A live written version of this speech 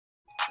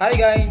Hi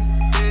guys!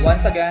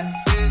 Once again,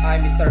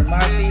 I'm Mr.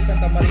 Marty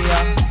Santa Maria.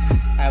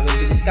 I will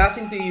be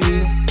discussing to you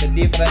the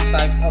different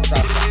types of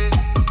fractions.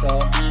 So,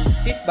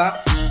 sit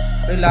back,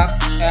 relax,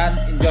 and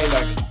enjoy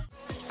learning.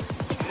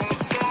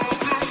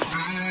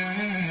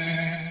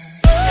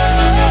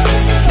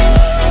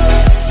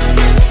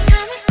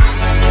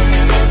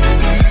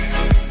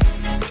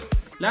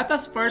 Let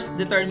us first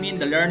determine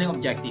the learning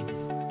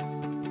objectives.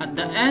 At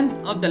the end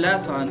of the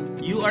lesson,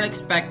 you are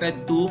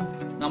expected to,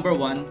 number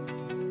 1,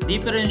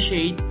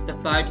 differentiate the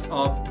types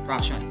of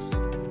fractions.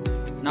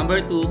 Number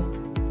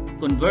 2,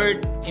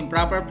 convert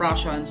improper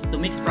fractions to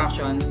mixed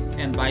fractions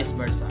and vice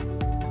versa.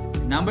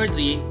 Number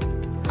 3,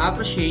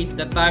 appreciate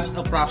the types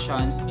of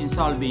fractions in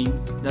solving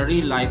the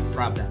real-life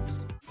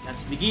problems.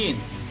 Let's begin.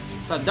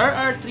 So there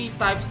are 3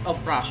 types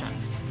of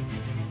fractions.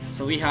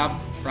 So we have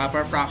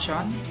proper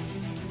fraction,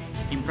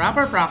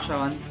 improper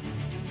fraction,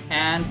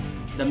 and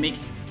the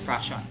mixed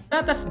fraction.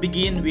 Let us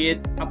begin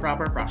with a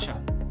proper fraction.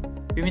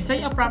 When we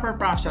say a proper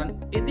fraction,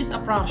 it is a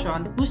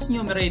fraction whose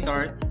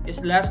numerator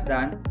is less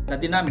than the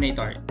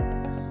denominator.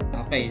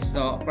 Okay,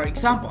 so for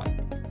example,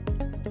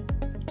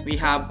 we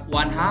have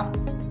 1/2,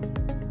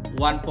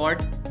 1/4,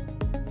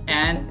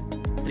 and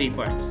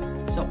 3/4.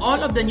 So all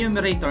of the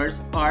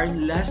numerators are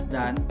less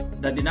than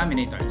the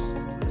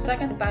denominators. The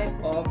second type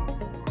of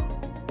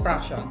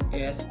fraction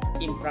is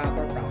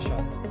improper fraction.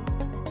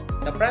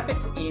 The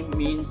prefix "in"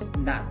 means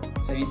not.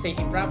 So when you say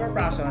improper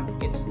fraction,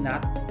 it is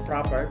not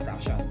proper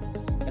fraction.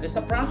 It is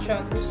a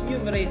fraction whose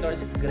numerator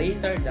is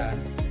greater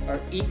than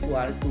or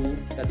equal to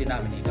the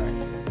denominator.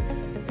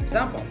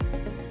 Example.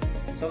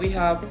 So we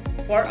have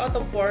 4 out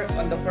of 4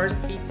 on the first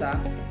pizza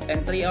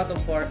and 3 out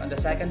of 4 on the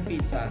second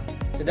pizza.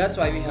 So that's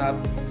why we have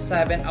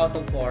 7 out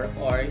of 4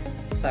 or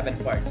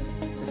 7/4.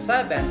 The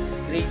 7 is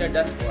greater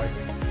than 4,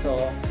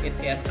 so it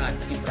is an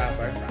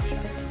improper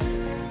fraction.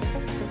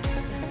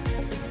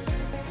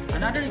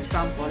 Another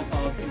example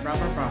of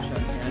improper fraction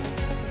is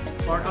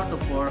 4 out of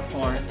 4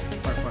 or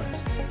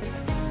 4/4.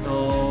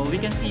 So we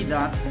can see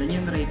that the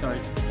numerator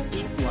is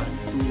equal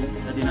to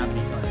the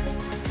denominator.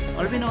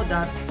 All we know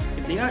that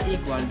if they are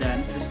equal,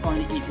 then it is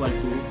only equal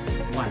to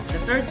 1.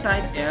 The third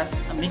type is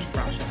a mixed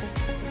fraction.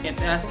 It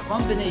is a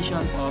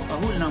combination of a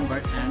whole number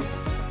and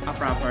a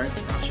proper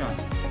fraction.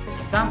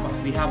 Example,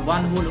 we have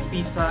 1 whole of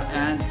pizza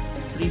and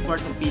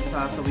 3/4 of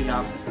pizza, so we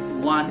have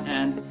 1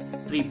 and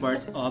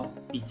 3/4 of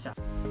pizza.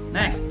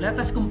 Next, let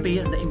us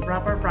compare the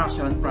improper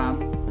fraction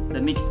from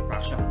the mixed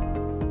fraction.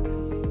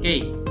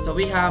 Okay, so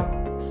we have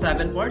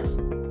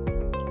 7/4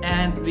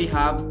 and we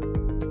have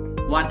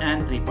 1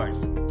 and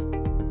 3/4.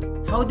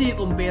 How do you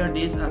compare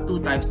these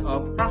 2 types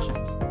of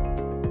fractions?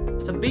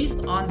 So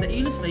based on the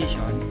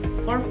illustration,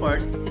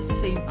 4/4 is the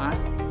same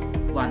as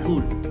 1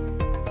 whole.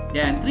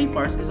 Then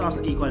 3/4 is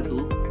also equal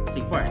to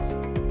 3/4.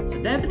 So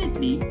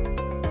definitely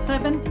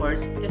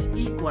 7/4 is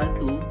equal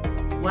to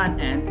 1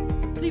 and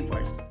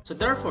 3/4. So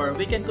therefore,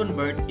 we can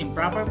convert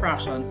improper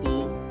fraction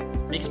to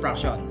mixed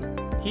fraction.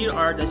 Here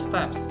are the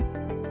steps.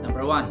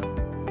 Number 1,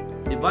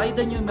 divide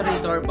the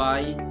numerator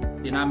by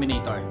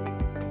denominator.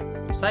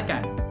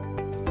 Second,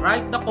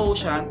 write the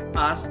quotient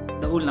as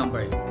the whole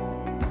number.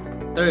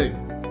 Third,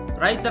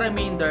 write the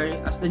remainder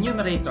as the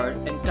numerator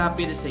and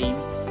copy the same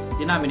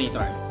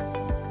denominator.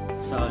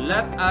 So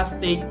let us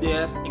take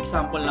this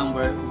example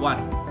number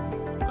 1.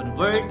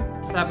 Convert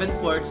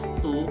 7/4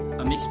 to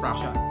a mixed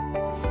fraction.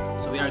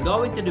 So we are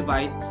going to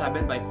divide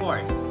 7 by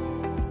 4.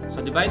 So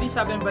dividing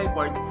 7 by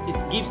 4, it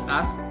gives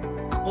us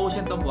a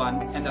quotient of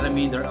 1 and a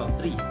remainder of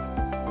 3.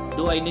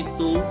 Do I need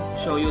to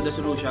show you the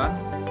solution?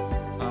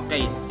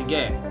 Okay,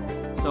 sige.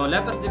 So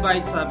let us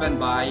divide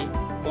 7 by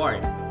 4.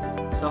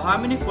 So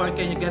how many 4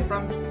 can you get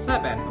from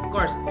 7? Of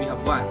course, we have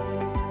 1.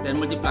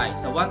 Then multiply.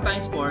 So 1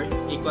 times 4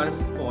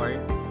 equals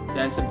 4.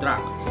 Then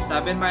subtract. So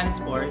 7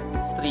 minus 4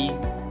 is 3.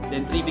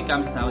 Then 3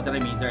 becomes now the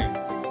remainder.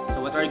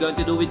 So what are you going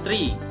to do with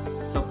 3?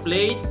 So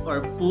place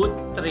or put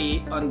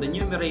 3 on the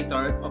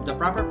numerator of the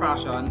proper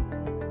fraction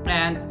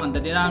and on the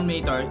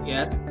denominator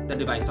is the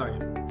divisor.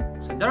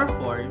 So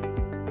therefore,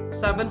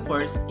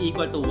 7/4 is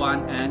equal to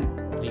 1 and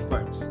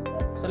 3/4.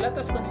 So let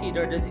us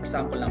consider this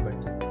example number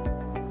 2.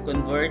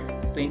 Convert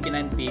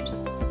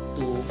 29/5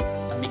 to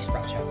a mixed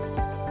fraction.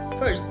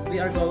 First, we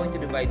are going to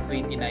divide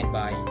 29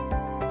 by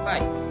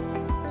 5.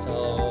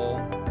 So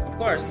of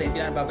course,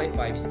 29 by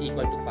 5 is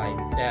equal to 5.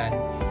 Then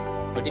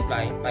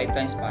multiply 5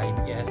 times 5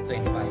 is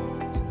 25.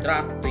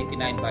 Subtract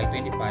 29 by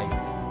 25.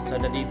 So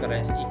the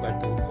difference equal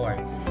to 4.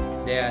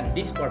 Then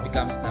this 4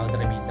 becomes now the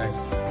remainder.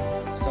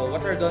 So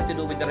what we're going to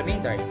do with the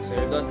remainder? So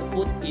we're going to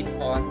put it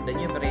on the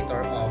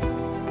numerator of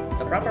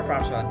the proper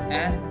fraction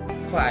and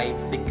 5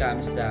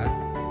 becomes the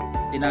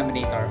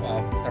denominator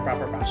of the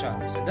proper fraction.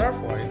 So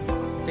therefore,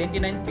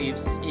 29/5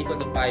 is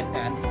equal to 5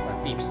 and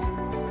 4/5.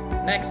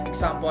 Next,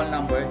 example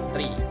number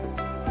 3.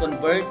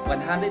 Convert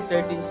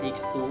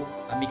 113/6 to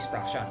a mixed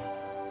fraction.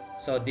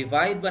 So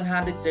divide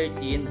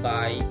 113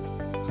 by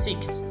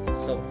 6.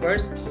 So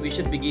first, we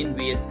should begin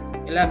with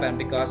 11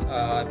 because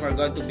if we're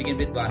going to begin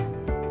with 1,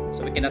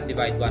 so we cannot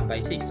divide 1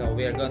 by 6. So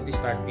we are going to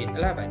start with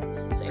 11.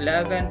 So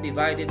 11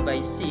 divided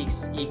by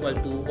 6 equal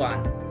to 1.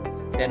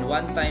 then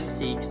 1 times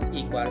 6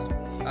 equals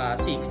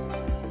 6.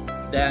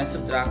 Then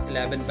subtract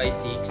 11 by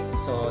 6,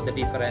 so the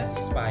difference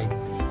is 5.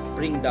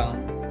 Bring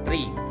down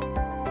 3.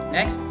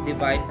 Next,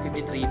 divide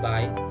 53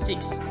 by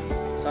 6.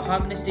 So how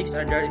many 6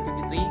 are there in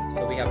 53?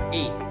 So we have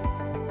 8.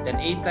 Then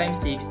 8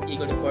 times 6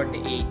 equal to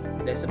 48.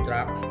 Then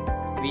subtract,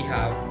 we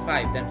have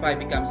 5. Then 5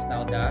 becomes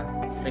now the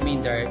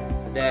remainder.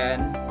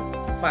 Then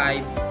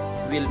 5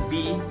 will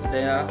be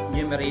the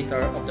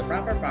numerator of the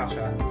proper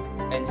fraction,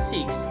 and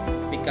 6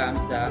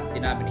 becomes the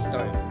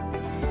denominator.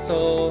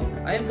 So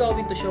I am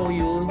going to show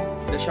you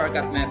the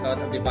shortcut method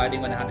of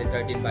dividing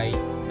 113 by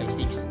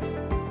 6.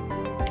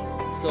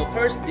 So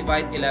first,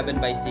 divide 11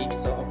 by 6.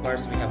 So of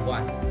course we have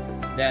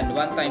 1. Then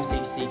 1 times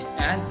 6, 6,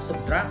 and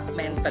subtract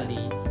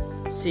mentally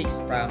 6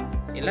 from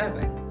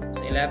 11.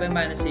 So 11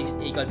 minus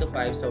 6 equal to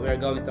 5. So we are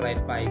going to write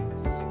 5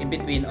 in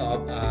between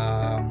of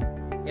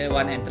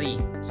 1 and 3.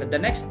 So the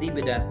next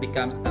dividend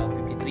becomes now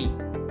 53.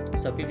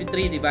 So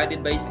 53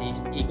 divided by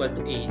 6 equal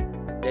to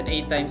 8. Then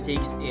 8 times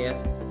 6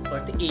 is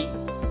 48.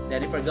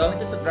 Then if we're going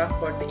to subtract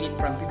 48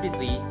 from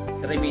 53,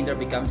 the remainder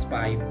becomes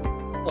 5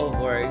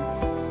 over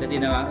the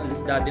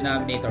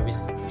denominator, which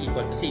is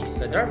equal to 6.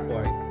 So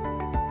therefore,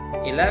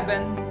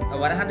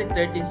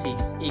 113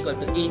 6 equal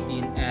to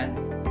 18 and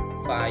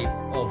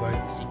 5 over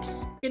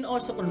 6. You can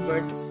also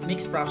convert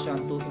mixed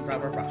fraction to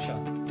improper fraction.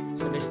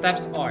 So the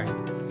steps are: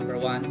 number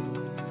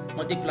 1,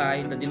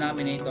 multiply the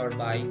denominator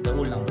by the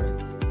whole number.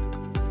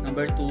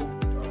 Number 2,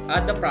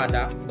 add the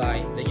product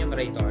by the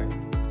numerator.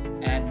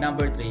 And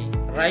number 3,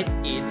 write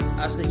it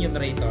as the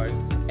numerator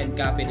and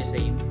copy the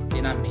same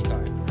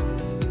denominator.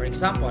 For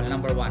example,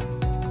 number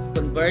 1,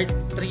 convert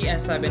 3 and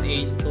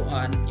 7/8 to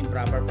an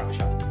improper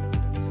fraction.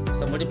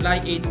 So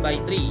multiply 8 by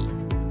 3.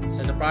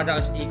 So the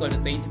product is equal to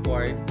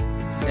 24.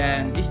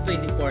 Then this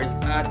 24 is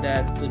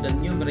added to the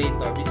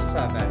numerator, which is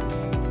 7.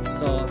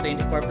 So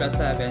 24 plus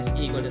 7 is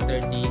equal to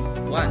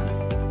 31.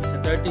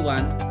 So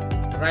 31,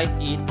 write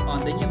it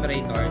on the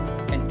numerator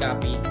and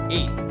copy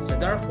 8. So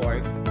therefore,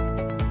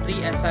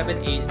 3 and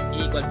 7/8 is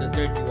equal to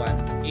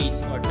 31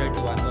 eighths, or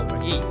 31 over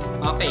 8.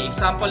 Okay,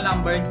 example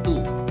number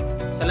 2.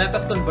 So let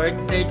us convert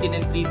 13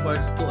 and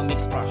 3/4 to a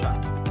mixed fraction.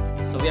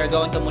 So we are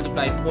going to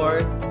multiply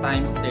 4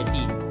 times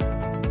 13.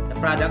 The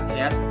product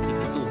is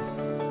 52.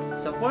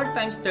 So 4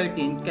 times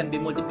 13 can be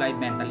multiplied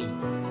mentally.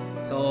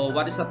 So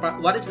what is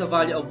the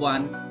value of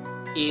 1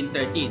 in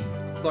 13?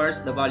 Of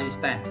course, the value is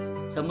 10.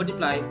 So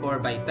multiply 4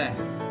 by 10.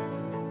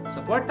 So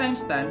 4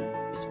 times 10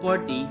 is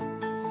 40,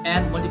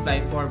 and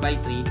multiply 4 by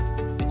 3,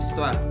 which is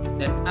 12.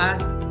 Then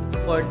add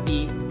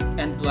 40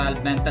 and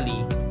 12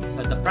 mentally.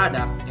 So the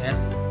product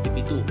is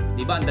 52.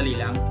 Diba? Ang dali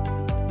lang.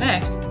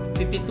 Next,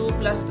 52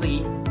 plus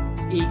 3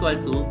 is equal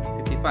to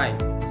 55.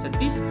 So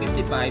this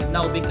 55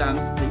 now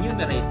becomes the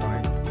numerator,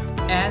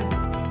 and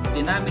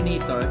the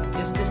denominator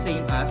is the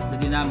same as the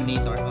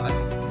denominator on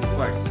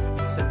 3/4.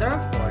 So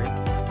therefore,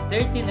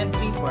 13 and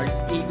 3/4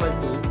 equal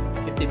to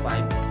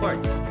 55/4.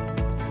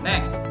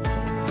 Next,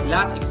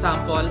 last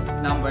example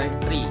number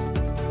 3.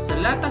 So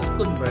let us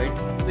convert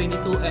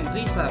 22 and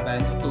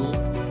 3/7 to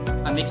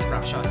a mixed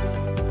fraction.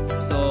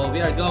 So we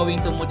are going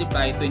to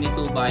multiply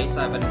 22 by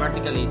 7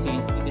 vertically,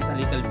 since it is a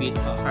little bit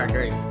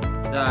harder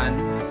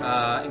than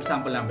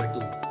example number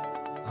 2.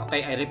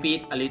 Okay, I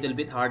repeat, a little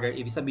bit harder,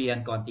 ibig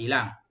sabihin konti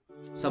lang.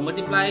 So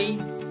multiply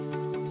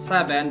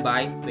 7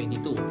 by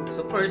 22.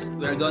 So first,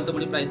 we are going to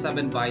multiply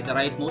 7 by the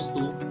rightmost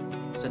 2.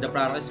 So the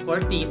product is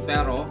 14,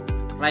 pero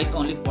write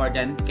only 4,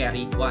 then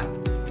carry 1.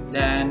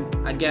 Then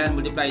again,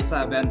 multiply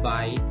 7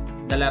 by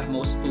the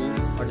leftmost 2,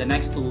 or the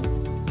next 2,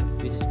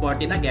 which is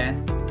 14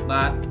 again,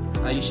 but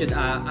you should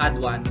add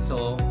 1,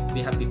 so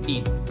we have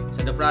 15.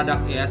 So the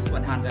product is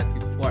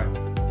 154.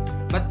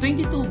 But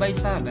 22 by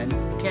 7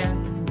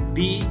 can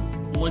be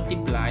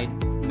multiplied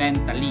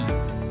mentally.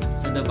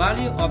 So the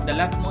value of the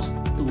leftmost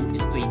 2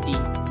 is 20.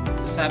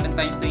 So 7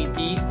 times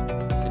 20,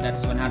 so that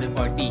is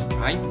 140,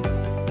 right?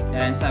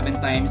 Then 7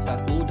 times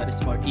 2, that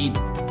is 14.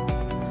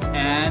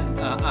 And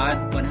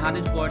add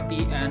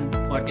 140 and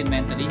 14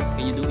 mentally.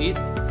 Can you do it?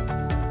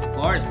 Of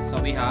course. So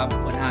we have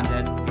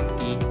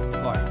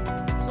 154.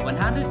 So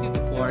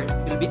 154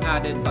 will be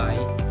added by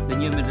the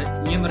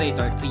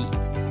numerator 3.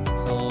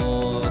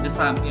 So the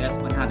sum is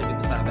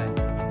 157.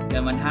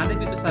 Then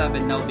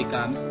 157 now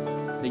becomes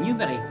the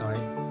numerator,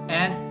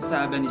 and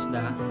 7 is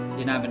the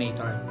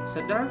denominator. So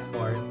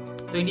therefore,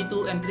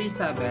 22 and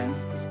 3/7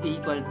 is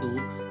equal to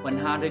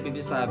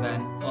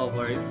 157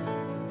 over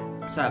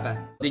 7.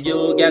 Did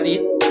you get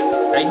it?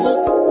 I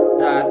hope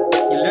that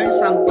you learned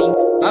something.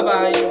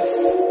 Bye-bye.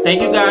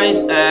 Thank you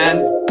guys,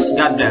 and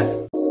God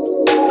bless.